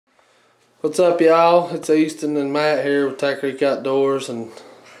What's up, y'all? It's Easton and Matt here with Tie Creek Outdoors and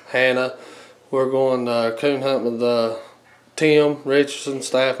Hannah. We're going coon hunting with Tim Richardson,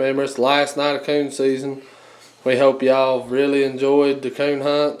 staff member. It's the last night of coon season. We hope y'all really enjoyed the coon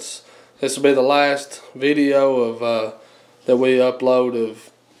hunts. This will be the last video of that we upload of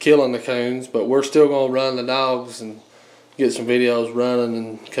killing the coons, but we're still going to run the dogs and get some videos running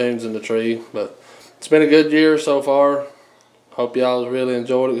and coons in the tree. But it's been a good year so far. Hope y'all really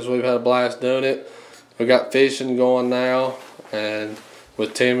enjoyed it because we've had a blast doing it. We got fishing going now, and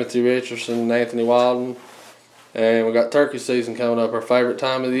with Timothy Richardson and Anthony Walden, and we got turkey season coming up, our favorite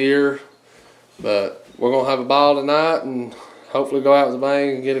time of the year. But we're gonna have a ball tonight, and hopefully go out with the bang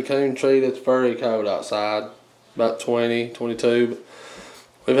and get a coon treat. It's very cold outside, about 20, 22. But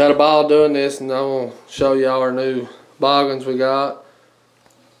we've had a ball doing this, and I'm gonna show y'all our new boggins we got.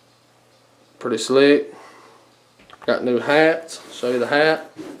 Pretty slick. Got new hats. Show you the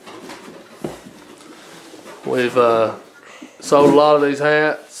hat. We've sold a lot of these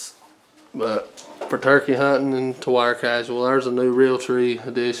hats, but for turkey hunting and to wire casual. There's a new Real Tree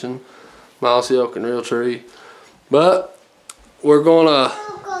edition, mossy oak and Real Tree. But we're gonna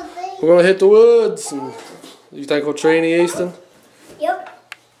hit the woods. And you think we'll tree any, Easton? Yep.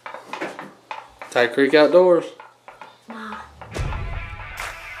 Tie Creek Outdoors.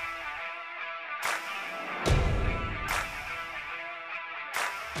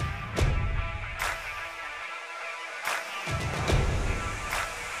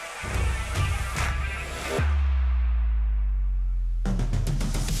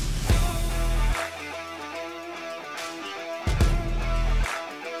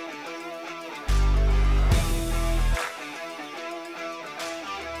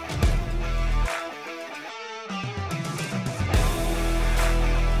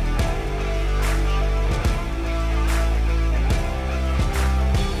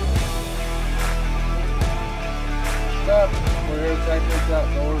 We're here at Tie Creek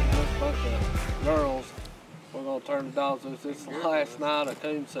Outdoors with a bunch of girls. We're going to turn the dogs loose. It's the last night of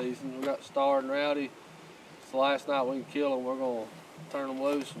coon season. We got Star and Rowdy. It's the last night we can kill them. We're going to turn them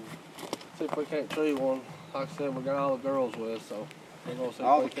loose and see if we can't tree one. Like I said, we got all the girls with, so we're going to see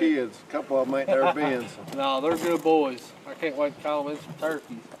all if we the kids. A couple of them ain't never been. So. No, they're good boys. I can't wait to call them in some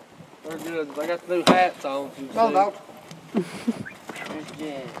turkeys. They're good. They got the new hats on. No.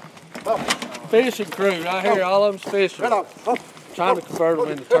 Fishing crew right here. All of them's fishing. Trying to convert them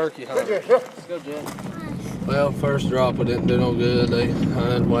into turkey hunters. Let's go, Jen. Well, first drop we didn't do no good. They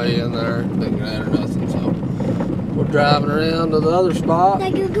hunted way in there, didn't get out or nothing. So we're driving around to the other spot.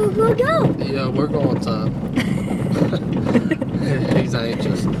 Go. Yeah, we're going some. He's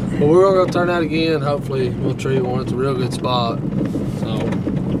anxious. But we're gonna go turn out again. Hopefully we'll tree one. It's a real good spot. So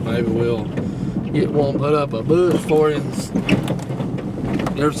maybe we'll get one put up a bush for you.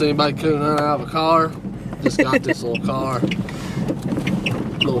 You ever seen anybody coon hunt out of a car? Just got this little car.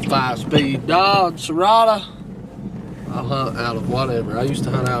 Little 5-speed Dodge Serrata. I'll hunt out of whatever. I used to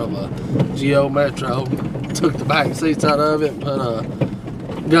hunt out of a Geo Metro. Took the back seats out of it and put a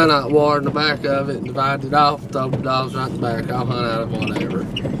gun out wire in the back of it and divided it off. Throw the dogs right in the back. I'll hunt out of whatever.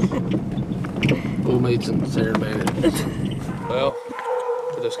 We'll meet some here in a minute. Well,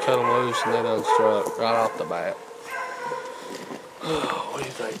 we just cut them loose and they done struck right off the bat. Oh, what do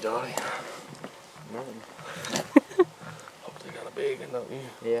you think, Donnie? Hope they got a big one, don't you?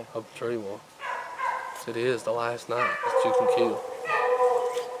 Yeah. Hope the tree will. It is the last night that you can kill.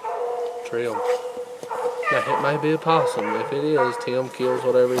 Tree 'em. Now, it may be a possum. If it is, Tim kills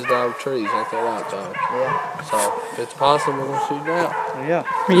whatever his dog trees. Ain't that right, John? Yeah. So, if it's a possum, we're going to shoot it out. Yeah.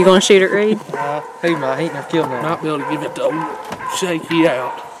 Are you going to shoot it, Reed? He might. He ain't never killed that. Might be able to give it the old shaky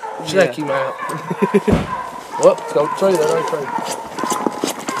out. Shake him out. Well, let's go tree that other tree.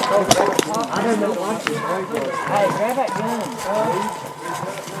 I don't know what you Hey, grab that gun.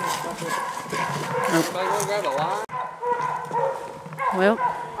 Well,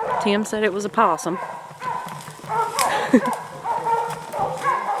 Tim said it was a possum.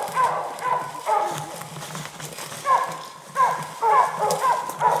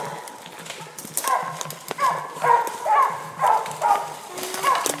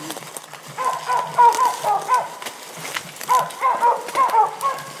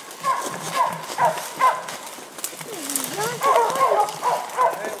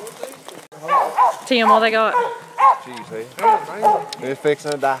 Tim, what they got? Jeez, they're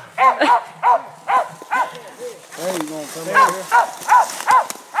fixing to die. Hey, you gonna come in here?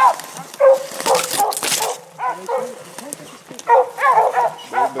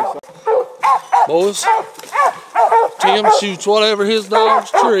 Boys, Tim shoots whatever his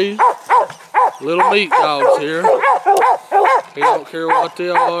dog's tree. Little meat dogs here. He don't care what they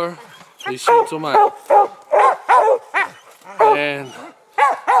are. He shoots them out. And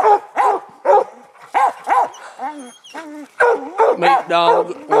Meat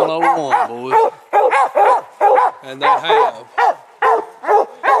Dog 101, boys. And they have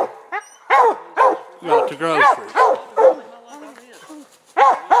got the groceries.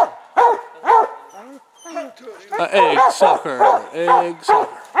 An egg sucker.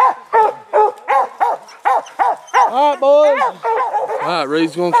 Alright, boys. Alright,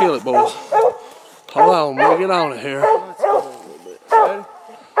 Reed's gonna kill it, boys. Hold on, we'll get on it here. Ready?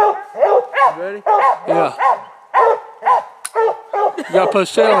 You ready? Yeah. You gotta put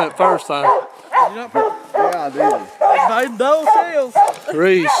shell in it first time. You not put Yeah, I did. made those shells.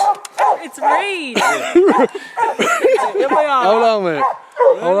 Reese. It's Reed. It'll be all Hold on a minute.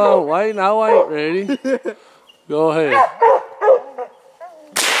 Hold on, wait, no, wait, ready? Go ahead.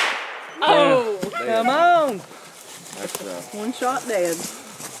 Oh, Come on. one shot dead.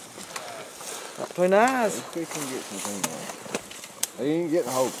 Between the eyes. We can get some things on. He ain't getting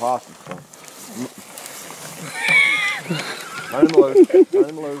a whole possum. So. Turn him loose. Turn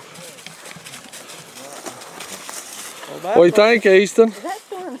him loose. What do you think, Easton? That's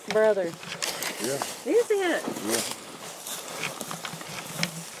Storm's brother. Yeah. Is it?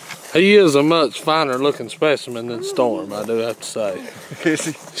 He is a much finer looking specimen than Storm, I do have to say. Is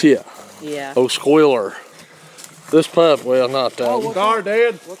he? Yeah. Yeah. Oh, Squealer. This pup, well, not that one. Dar,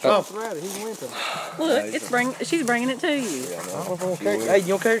 Dad. What's up, Ratty? He's limping. Look, she's bringing it to you. Hey, you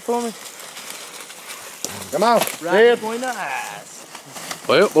gonna carry it for me? Come on. Right between the eyes.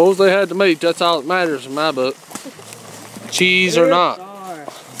 Well, boys, they had the meat. That's all that matters in my book. Cheese or not.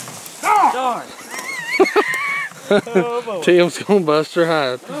 Darn. Oh, boy. Tim's gonna bust her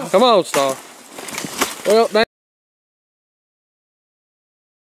hide. Come on, Star. Well,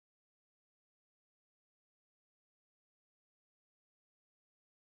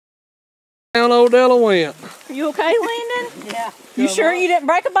 down old Della went. You okay, Landon? Yeah. You sure you didn't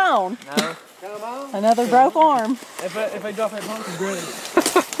break a bone? No. Come on. Another broke arm. If I drop that pumpkin bread.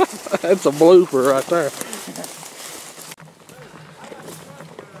 That's a blooper right there.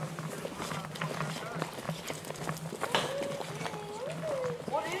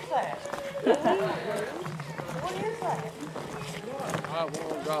 What is that? What is that? Alright, we're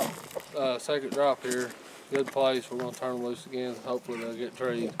gonna drop second drop here. Good place. We're gonna turn them loose again. Hopefully they'll get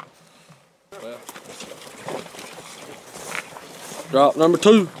treed. Well, drop number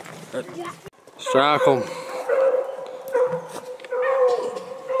 2. Strike them.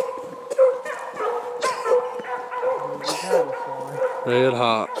 Red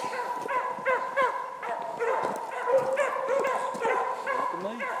hot.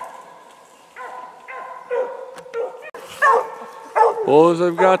 Boys,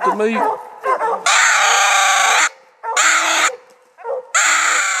 they've got the meat.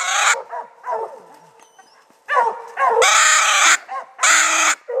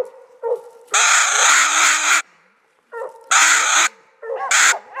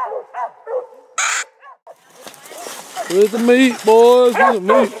 With the meat, boys, with the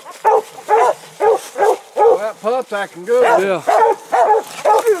meat. Well, that pup's acting good. Yeah.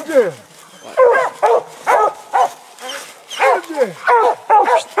 Good, good.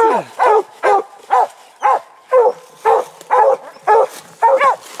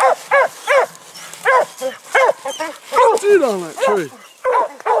 Sit on that tree.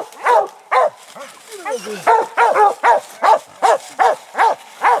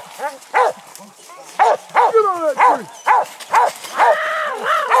 Get on that tree.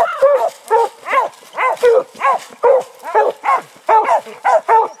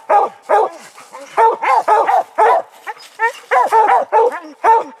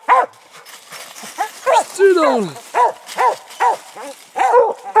 Sit on it.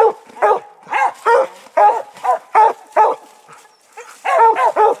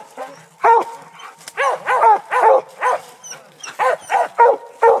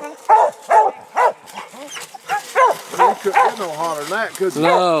 You couldn't get no hotter than that, could you?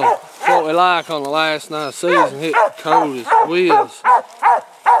 No, that's what we like on the last night of season. Hit cold as whiz.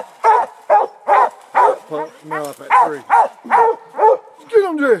 Pup, smell up that tree. Get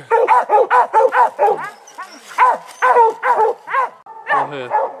him, Jay. Go ahead.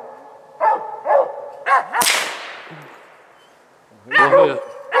 Go ahead.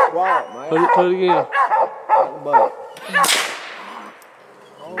 Quiet, man. Put it again. Out the butt.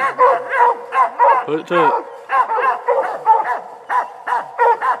 Put it to it.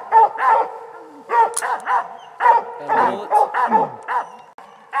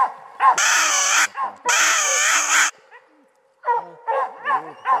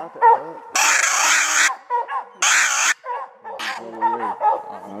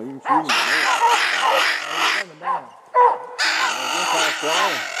 you can shoot him.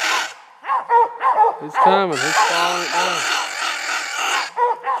 He's coming. He's squalling it down.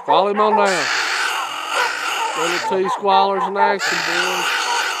 Squall him on down. Little T Squallers in action, boys.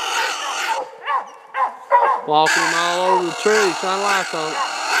 Walking him all over the tree. Shine lights on it.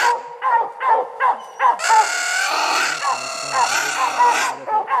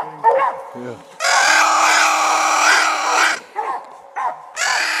 Yeah.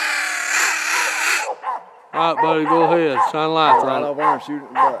 All right, buddy, go ahead. Shine lights Right on it. over there and shoot it in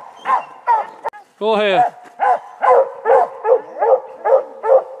the butt. Go ahead.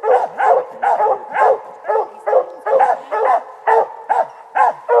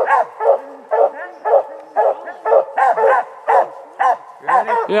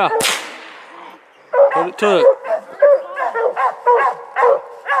 Yeah. Put it to it.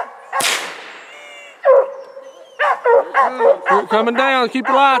 Keep coming down. Keep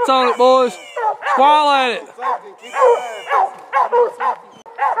your lights on it, boys. Squall at it.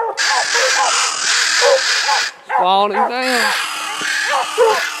 Squalling him down.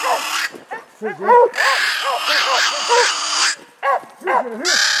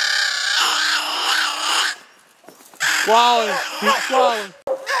 Squalling. Keep squalling.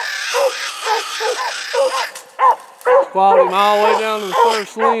 Squalled him all the way down to the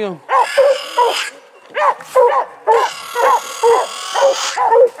first limb.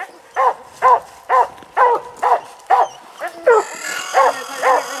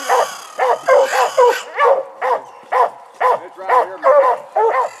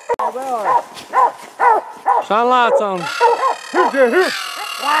 Shine lights on him. Here, Jay, here.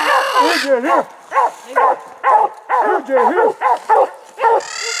 Here, Jay, here. Here, Jay, here.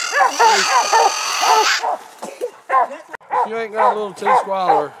 If you ain't got a Little T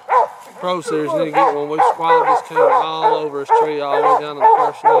Squaller Pro Series, you need to get one. We squalled this coon all over his tree, all the way down to the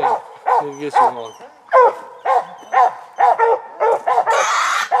first limb. You need to get you one.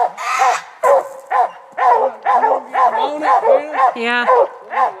 On it, man. Yeah.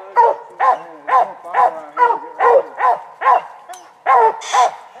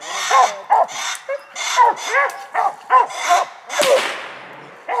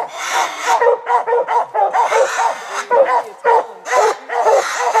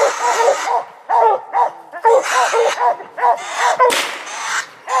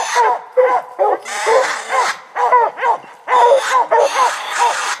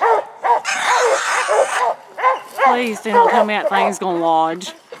 Please do not tell me that thing's gonna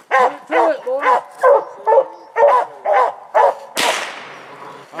lodge. There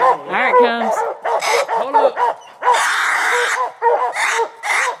it comes. Hold up.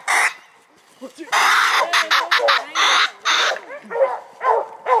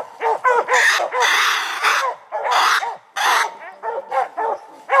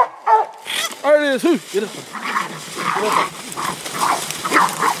 There it is. Get up.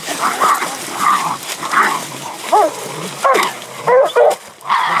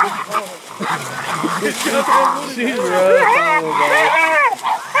 Get up. She's rough.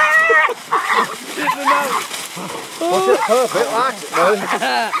 What's that pup? It likes it, buddy.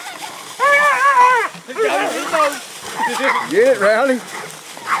 Get it, Rowdy.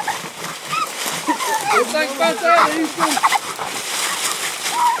 What do you think about that, Easton?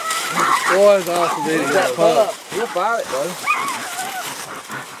 Boy, it's awesome eating that pup. He'll bite it, buddy.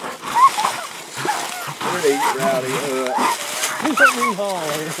 We're gonna eat Rowdy. He's like me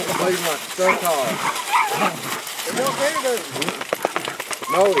hard. He's like so hard. It don't care, does it?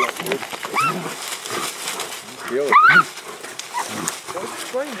 No, it's kill it. Don't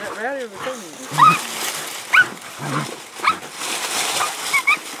scream that Rowdy was coming.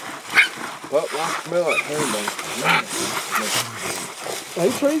 Well, I smell that too, He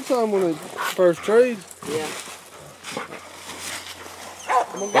treed some when he first treed. Yeah.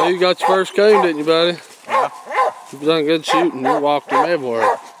 Well, you got your first coon, didn't you, buddy? Yeah. You've done good shooting. You walked him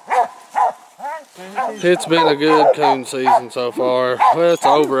everywhere. It's been a good coon season so far. Well, it's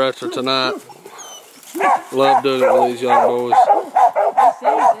over after tonight. Love doing it with these young boys.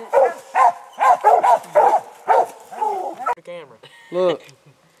 The camera. Look.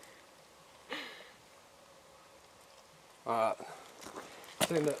 Alright.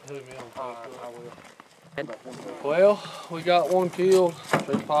 Send that to me on Facebook. Well, we got one killed.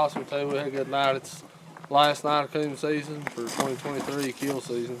 Pretty possum too. We had a good night. It's last night of coon season for 2023 kill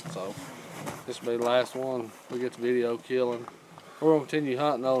season. So this will be the last one we get the video killing. We're gonna continue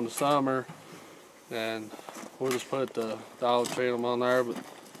hunting on the summer, and we'll just put the dog channel on there. But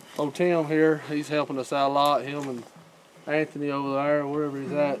old Tim here, he's helping us out a lot. Him and Anthony over there, wherever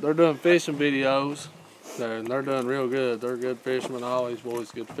he's at, they're doing fishing videos. They're doing real good. They're good fishermen. All these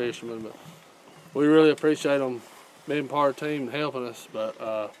boys good fishermen, but we really appreciate them being part of the team and helping us. But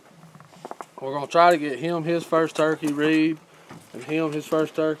we're gonna try to get him his first turkey, Reed, and him his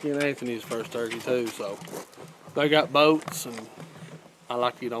first turkey, and Anthony his first turkey too. So they got boats, and I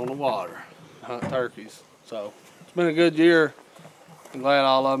like to get on the water, hunt turkeys. So it's been a good year. I'm glad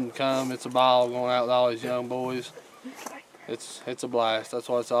all of them come. It's a ball going out with all these young boys. It's a blast. That's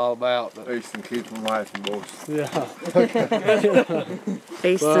what it's all about. But Aiden, keep them laughing, boys. yeah.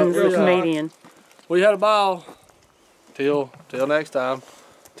 Easton's a comedian. We had a ball. Till next time.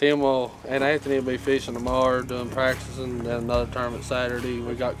 Tim and Anthony will be fishing tomorrow, doing practices, and then another tournament Saturday.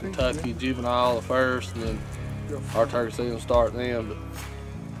 We got Kentucky Juvenile the first, and then our turkey season will start then. But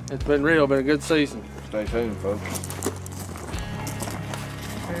it's been real, been a good season. Stay tuned, folks.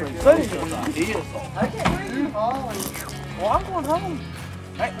 Well, I'm going home.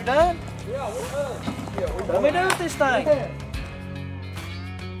 Ain't we done? Yeah, we're done. Let me do this thing.